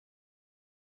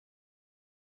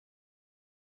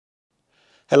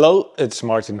Hello, it's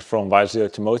Martin from Wisely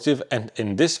Automotive, and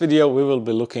in this video we will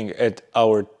be looking at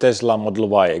our Tesla Model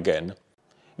Y again.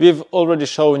 We've already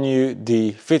shown you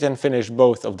the fit and finish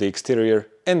both of the exterior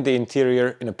and the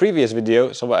interior in a previous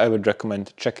video, so I would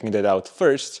recommend checking that out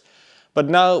first. But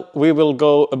now we will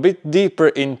go a bit deeper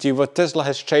into what Tesla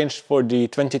has changed for the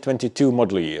 2022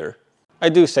 model year. I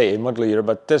do say a model year,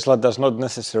 but Tesla does not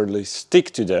necessarily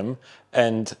stick to them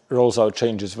and rolls out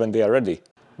changes when they are ready.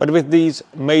 But with these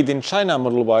made in China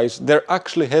Model Ys, there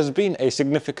actually has been a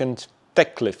significant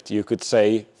tech lift, you could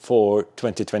say, for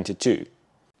 2022.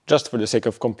 Just for the sake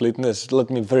of completeness, let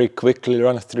me very quickly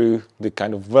run through the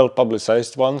kind of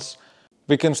well-publicized ones.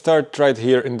 We can start right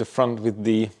here in the front with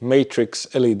the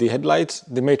Matrix LED headlights.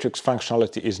 The Matrix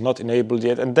functionality is not enabled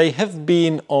yet, and they have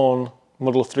been on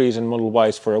Model 3s and Model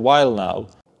Ys for a while now.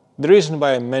 The reason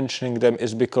why I'm mentioning them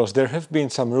is because there have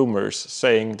been some rumors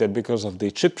saying that because of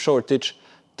the chip shortage,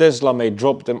 Tesla may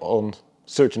drop them on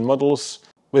certain models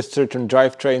with certain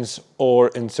drivetrains or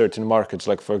in certain markets,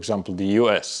 like for example the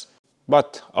US.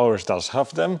 But ours does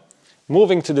have them.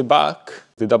 Moving to the back,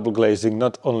 the double glazing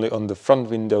not only on the front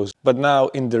windows but now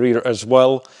in the rear as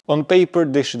well. On paper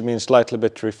this should mean slightly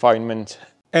better refinement,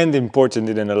 and important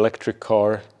in an electric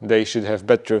car, they should have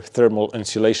better thermal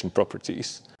insulation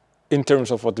properties. In terms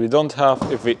of what we don't have,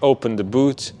 if we open the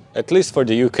boot, at least for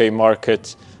the UK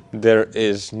market, there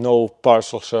is no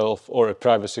parcel shelf or a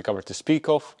privacy cover to speak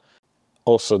of.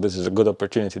 Also, this is a good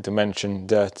opportunity to mention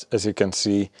that, as you can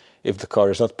see, if the car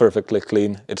is not perfectly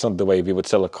clean, it's not the way we would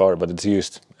sell a car, but it's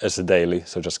used as a daily,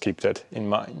 so just keep that in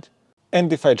mind.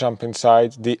 And if I jump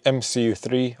inside, the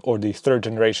MCU3, or the third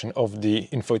generation of the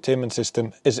infotainment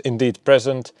system, is indeed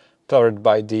present, powered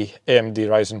by the AMD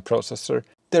Ryzen processor.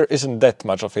 There isn't that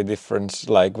much of a difference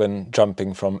like when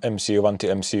jumping from MCU1 to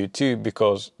MCU2,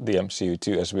 because the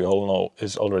MCU2, as we all know,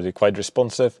 is already quite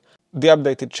responsive. The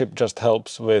updated chip just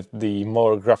helps with the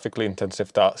more graphically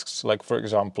intensive tasks, like for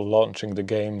example launching the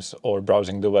games or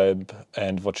browsing the web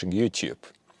and watching YouTube.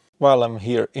 While I'm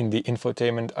here in the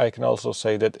infotainment, I can also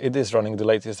say that it is running the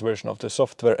latest version of the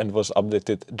software and was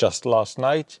updated just last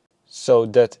night. So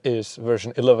that is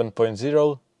version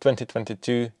 11.0,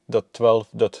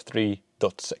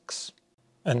 2022.12.3.6.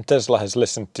 And Tesla has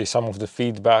listened to some of the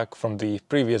feedback from the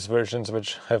previous versions,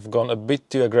 which have gone a bit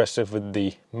too aggressive with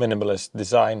the minimalist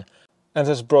design, and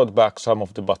has brought back some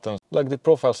of the buttons, like the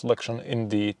profile selection in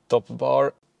the top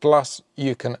bar. Plus,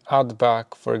 you can add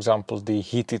back, for example, the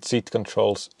heated seat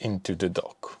controls into the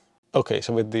dock. Okay,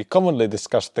 so with the commonly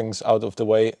discussed things out of the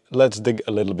way, let's dig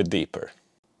a little bit deeper.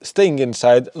 Staying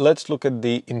inside, let's look at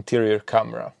the interior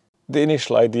camera. The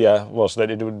initial idea was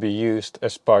that it would be used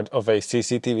as part of a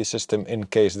CCTV system in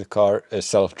case the car is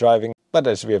self-driving, but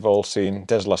as we have all seen,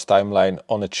 Tesla's timeline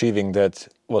on achieving that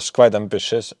was quite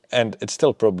ambitious, and it's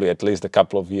still probably at least a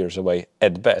couple of years away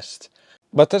at best.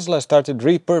 But Tesla started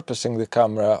repurposing the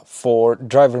camera for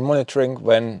driver monitoring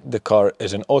when the car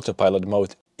is in autopilot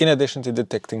mode, in addition to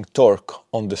detecting torque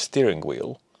on the steering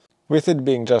wheel. With it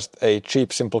being just a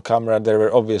cheap, simple camera, there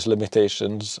were obvious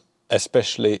limitations,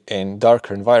 especially in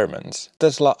darker environments.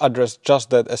 Tesla addressed just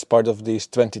that as part of these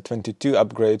 2022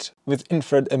 upgrades, with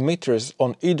infrared emitters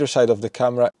on either side of the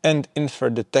camera and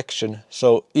infrared detection,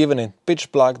 so even in pitch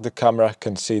black the camera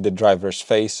can see the driver's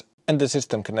face and the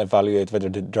system can evaluate whether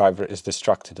the driver is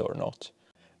distracted or not.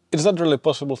 It's not really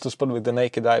possible to spot with the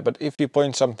naked eye, but if you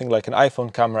point something like an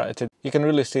iPhone camera at it, you can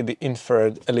really see the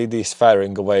infrared LEDs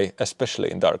firing away,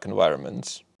 especially in dark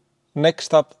environments.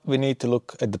 Next up, we need to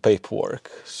look at the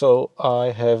paperwork. So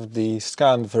I have the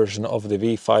scanned version of the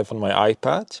V5 on my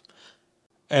iPad,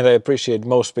 and I appreciate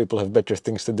most people have better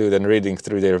things to do than reading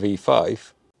through their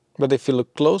V5. But if you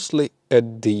look closely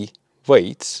at the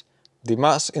weights, the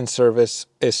mass in service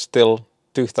is still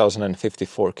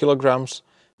 2054 kilograms.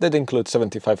 That includes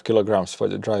 75 kilograms for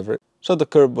the driver, so the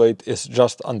curb weight is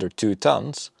just under 2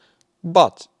 tons.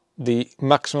 But the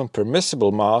maximum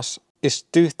permissible mass is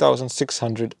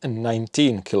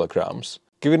 2,619 kilograms.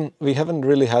 Given we haven't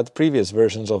really had previous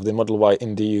versions of the Model Y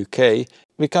in the UK,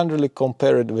 we can't really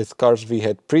compare it with cars we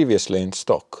had previously in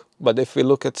stock. But if we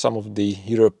look at some of the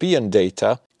European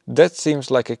data, that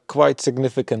seems like a quite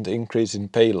significant increase in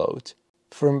payload.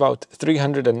 From about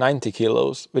 390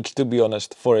 kilos, which to be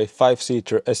honest for a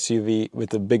 5-seater SUV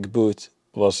with a big boot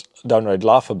was downright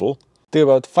laughable, to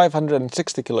about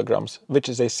 560 kilograms, which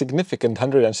is a significant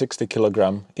 160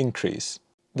 kilogram increase.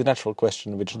 The natural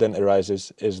question which then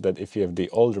arises is that if you have the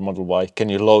older Model Y, can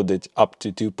you load it up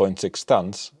to 2.6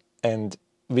 tons? And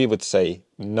we would say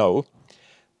no.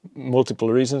 Multiple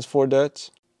reasons for that.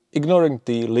 Ignoring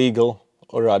the legal,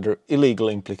 or rather illegal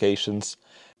implications,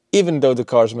 even though the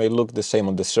cars may look the same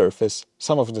on the surface,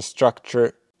 some of the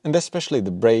structure and especially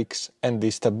the brakes and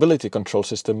the stability control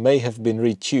system may have been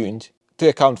retuned to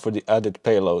account for the added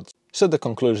payload. So the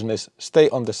conclusion is stay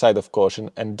on the side of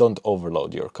caution and don't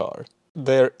overload your car.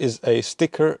 There is a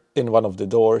sticker in one of the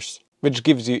doors which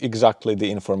gives you exactly the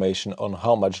information on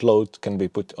how much load can be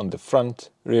put on the front,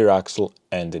 rear axle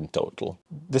and in total.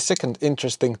 The second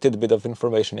interesting tidbit of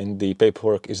information in the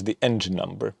paperwork is the engine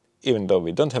number. Even though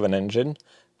we don't have an engine,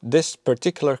 this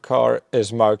particular car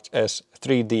is marked as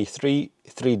 3D3,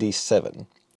 3D7.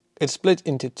 It's split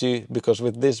into two because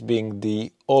with this being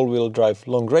the all-wheel drive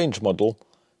long-range model,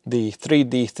 the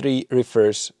 3D3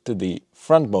 refers to the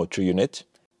front motor unit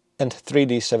and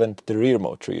 3D7 to the rear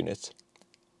motor unit.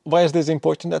 Why is this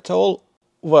important at all?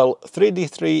 Well,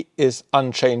 3D3 is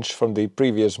unchanged from the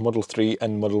previous Model 3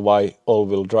 and Model Y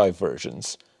all-wheel drive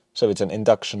versions, so it's an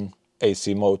induction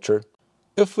AC motor.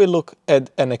 If we look at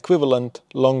an equivalent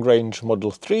long-range Model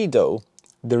 3 though,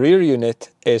 the rear unit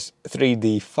is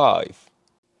 3D5.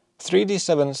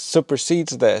 3D7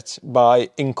 supersedes that by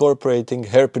incorporating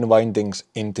hairpin windings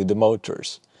into the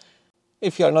motors.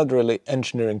 If you are not really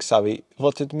engineering savvy,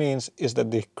 what it means is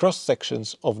that the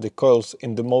cross-sections of the coils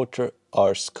in the motor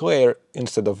are square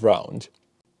instead of round.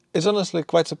 It's honestly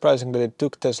quite surprising that it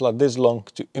took Tesla this long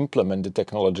to implement the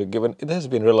technology, given it has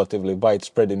been relatively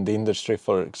widespread in the industry.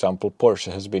 For example,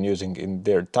 Porsche has been using in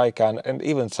their Taycan, and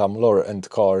even some lower-end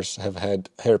cars have had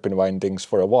hairpin windings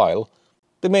for a while.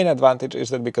 The main advantage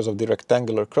is that because of the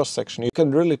rectangular cross-section, you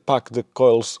can really pack the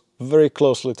coils very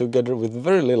closely together with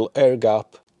very little air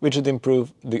gap, which would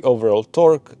improve the overall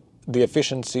torque, the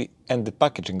efficiency and the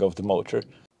packaging of the motor.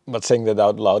 But saying that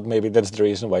out loud, maybe that's the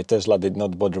reason why Tesla did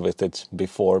not bother with it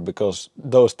before, because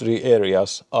those three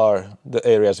areas are the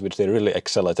areas which they really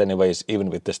excel at anyways, even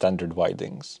with the standard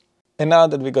windings. And now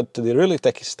that we got to the really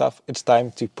techy stuff, it's time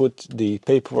to put the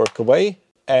paperwork away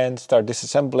and start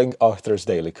disassembling Arthur's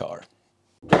daily car.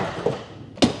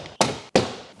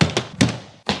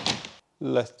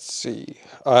 Let's see,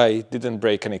 I didn't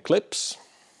break any clips.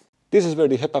 This is where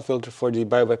the HEPA filter for the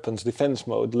bioweapons defense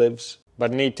mode lives,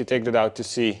 but need to take that out to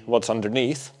see what's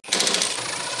underneath.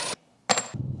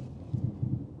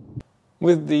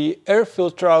 With the air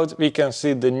filter out, we can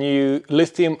see the new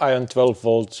lithium-ion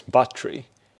 12-volt battery.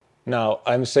 Now,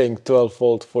 I'm saying 12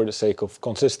 volt for the sake of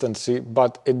consistency,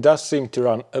 but it does seem to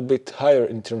run a bit higher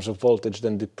in terms of voltage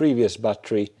than the previous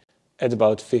battery at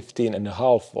about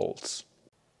 15.5 volts.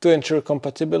 To ensure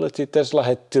compatibility, Tesla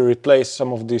had to replace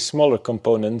some of the smaller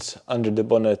components under the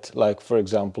bonnet, like for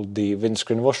example the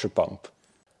windscreen washer pump.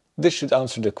 This should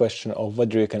answer the question of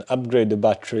whether you can upgrade the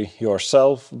battery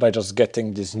yourself by just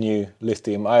getting this new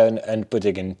lithium ion and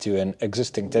putting it into an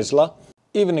existing Tesla.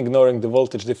 Even ignoring the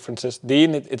voltage differences, the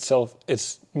unit itself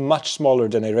is much smaller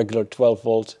than a regular 12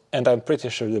 volt, and I'm pretty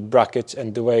sure the bracket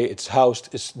and the way it's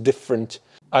housed is different,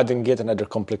 adding yet another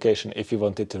complication if you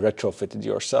wanted to retrofit it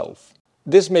yourself.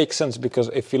 This makes sense because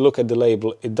if you look at the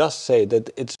label, it does say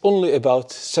that it's only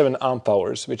about 7 amp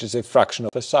hours, which is a fraction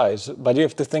of the size, but you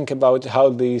have to think about how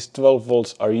these 12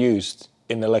 volts are used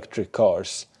in electric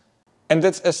cars. And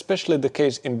that's especially the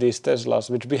case in these Teslas,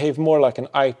 which behave more like an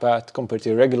iPad compared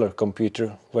to a regular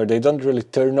computer, where they don't really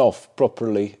turn off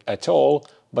properly at all,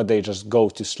 but they just go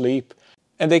to sleep.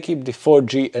 And they keep the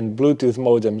 4G and Bluetooth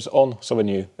modems on, so when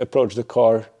you approach the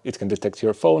car, it can detect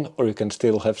your phone, or you can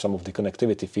still have some of the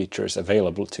connectivity features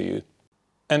available to you.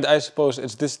 And I suppose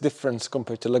it's this difference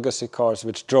compared to legacy cars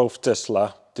which drove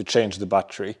Tesla to change the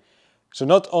battery. So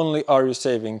not only are you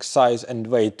saving size and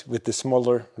weight with the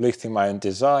smaller lithium-ion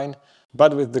design,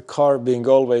 but with the car being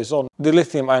always on, the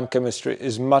lithium-ion chemistry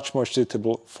is much more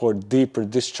suitable for deeper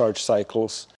discharge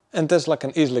cycles. And Tesla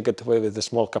can easily get away with the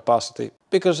small capacity,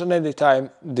 because at any time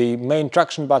the main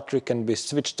traction battery can be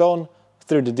switched on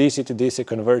through the DC to DC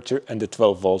converter and the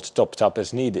 12 volts topped up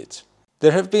as needed.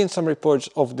 There have been some reports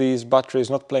of these batteries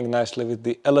not playing nicely with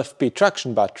the LFP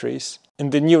traction batteries in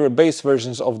the newer base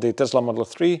versions of the Tesla Model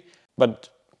 3, but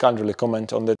can't really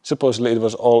comment on that. Supposedly it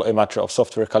was all a matter of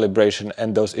software calibration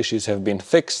and those issues have been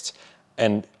fixed,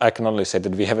 and I can only say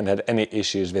that we haven't had any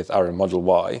issues with our Model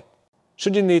Y.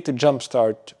 Should you need to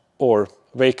jumpstart or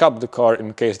wake up the car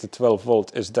in case the 12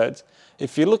 volt is dead,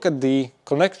 if you look at the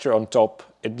connector on top,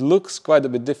 it looks quite a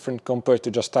bit different compared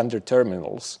to just standard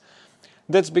terminals.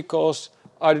 That's because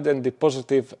other than the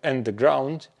positive and the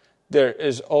ground, there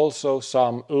is also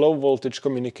some low voltage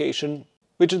communication,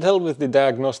 which would help with the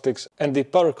diagnostics and the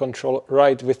power control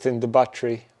right within the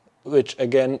battery, which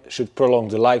again should prolong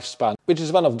the lifespan, which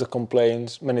is one of the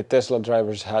complaints many Tesla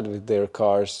drivers had with their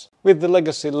cars with the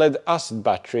legacy lead-acid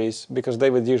batteries, because they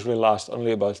would usually last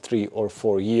only about 3 or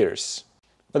 4 years.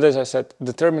 But as I said,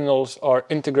 the terminals are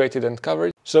integrated and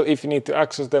covered, So if you need to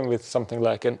access them with something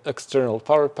like an external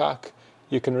power pack,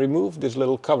 you can remove this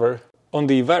little cover on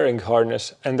the wiring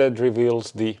harness and that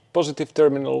reveals the positive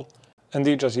terminal, and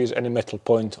you just use any metal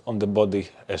point on the body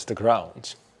as the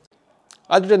ground.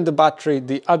 Other than the battery,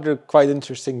 the other quite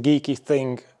interesting geeky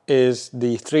thing is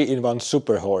the 3-in-1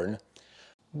 Superhorn.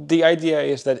 The idea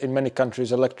is that in many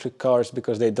countries electric cars,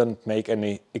 because they don't make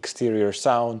any exterior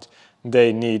sound,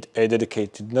 they need a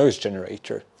dedicated noise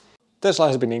generator. Tesla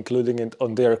has been including it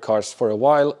on their cars for a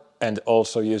while and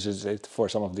also uses it for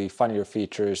some of the funnier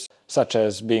features, such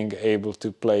as being able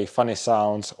to play funny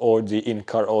sounds or the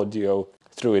in-car audio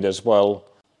through it as well,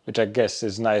 which I guess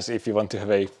is nice if you want to have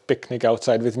a picnic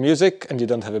outside with music and you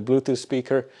don't have a Bluetooth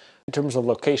speaker. In terms of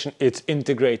location, it's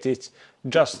integrated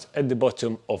just at the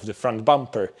bottom of the front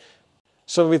bumper.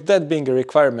 So with that being a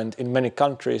requirement in many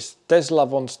countries, Tesla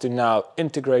wants to now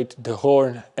integrate the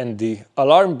horn and the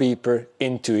alarm beeper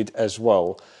into it as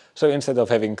well. So instead of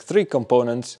having 3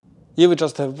 components, you would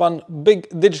just have one big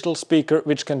digital speaker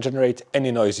which can generate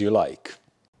any noise you like.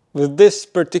 With this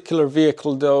particular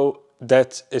vehicle though,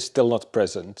 that is still not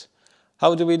present.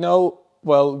 How do we know?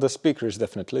 Well, the speaker is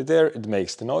definitely there, it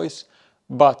makes the noise,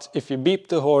 but if you beep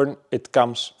the horn, it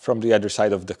comes from the other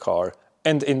side of the car.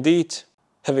 And indeed,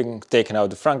 having taken out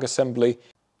the frunk assembly,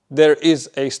 there is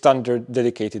a standard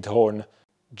dedicated horn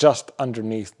just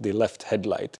underneath the left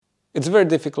headlight. It's very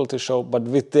difficult to show, but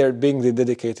with there being the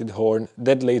dedicated horn,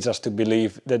 that leads us to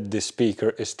believe that this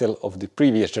speaker is still of the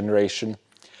previous generation.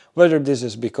 Whether this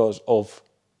is because of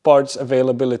parts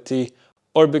availability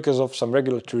or because of some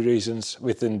regulatory reasons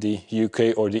within the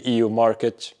UK or the EU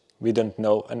market, we don't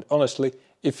know. And honestly,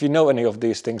 if you know any of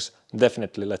these things,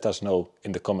 definitely let us know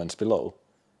in the comments below.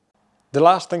 The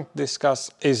last thing to discuss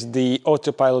is the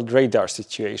Autopilot Radar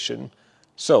situation.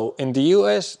 So in the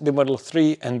US, the Model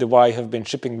 3 and the Y have been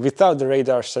shipping without the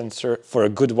radar sensor for a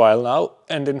good while now,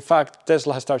 and in fact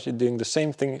Tesla has started doing the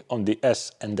same thing on the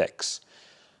S and X.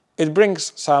 It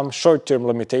brings some short-term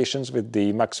limitations with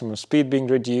the maximum speed being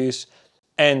reduced,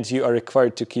 and you are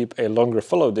required to keep a longer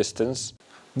follow distance.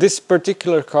 This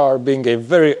particular car, being a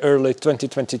very early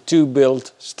 2022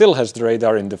 build, still has the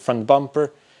radar in the front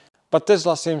bumper, but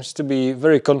Tesla seems to be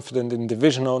very confident in the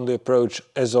vision-only approach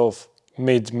as of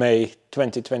mid-May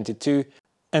 2022,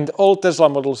 and all Tesla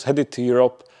models headed to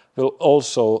Europe will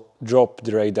also drop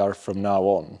the radar from now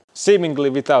on, seemingly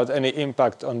without any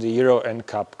impact on the Euro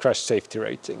NCAP crash safety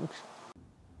rating.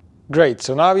 Great,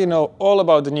 so now you know all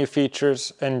about the new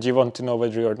features and you want to know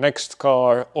whether your next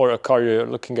car or a car you're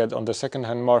looking at on the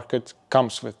second-hand market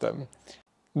comes with them.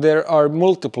 There are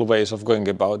multiple ways of going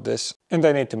about this, and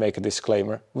I need to make a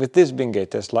disclaimer. With this being a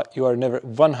Tesla, you are never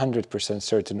 100%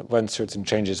 certain when certain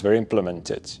changes were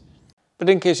implemented. But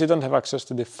in case you don't have access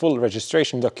to the full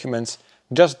registration documents,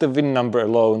 just the VIN number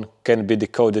alone can be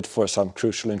decoded for some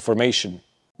crucial information.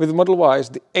 With Model Ys,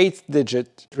 the 8th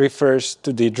digit refers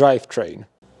to the drivetrain.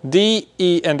 D,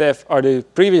 E and F are the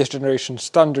previous generation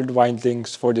standard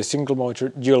windings for the single motor,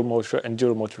 dual motor and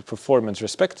dual motor performance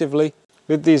respectively,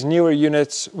 with these newer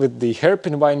units with the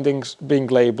hairpin windings being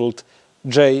labeled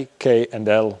J, K and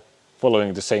L,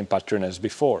 following the same pattern as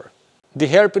before. The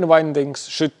hairpin windings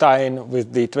should tie in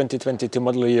with the 2022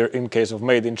 model year in case of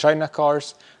made in China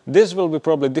cars. This will be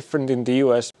probably different in the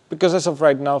US because as of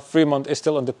right now Fremont is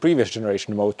still on the previous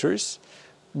generation motors.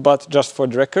 But just for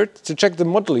the record, to check the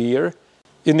model year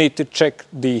you need to check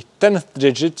the 10th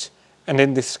digit, and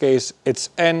in this case it's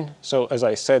N, so as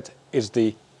I said, it's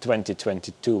the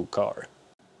 2022 car.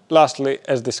 Lastly,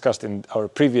 as discussed in our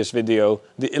previous video,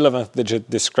 the 11th digit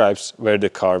describes where the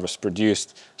car was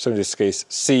produced, so in this case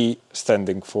C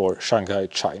standing for Shanghai,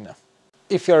 China.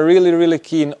 If you are really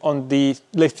keen on the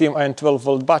lithium-ion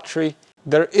 12-volt battery,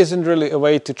 there isn't really a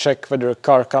way to check whether a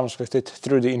car comes with it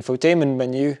through the infotainment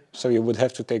menu, so you would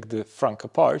have to take the frunk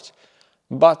apart.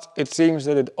 But it seems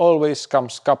that it always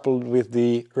comes coupled with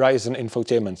the Ryzen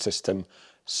infotainment system.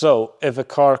 So if a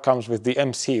car comes with the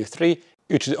MCU3,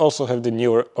 it should also have the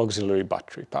newer auxiliary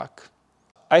battery pack.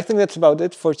 I think that's about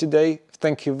it for today.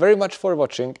 Thank you very much for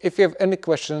watching. If you have any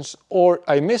questions or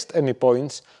I missed any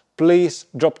points, please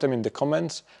drop them in the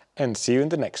comments and see you in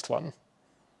the next one.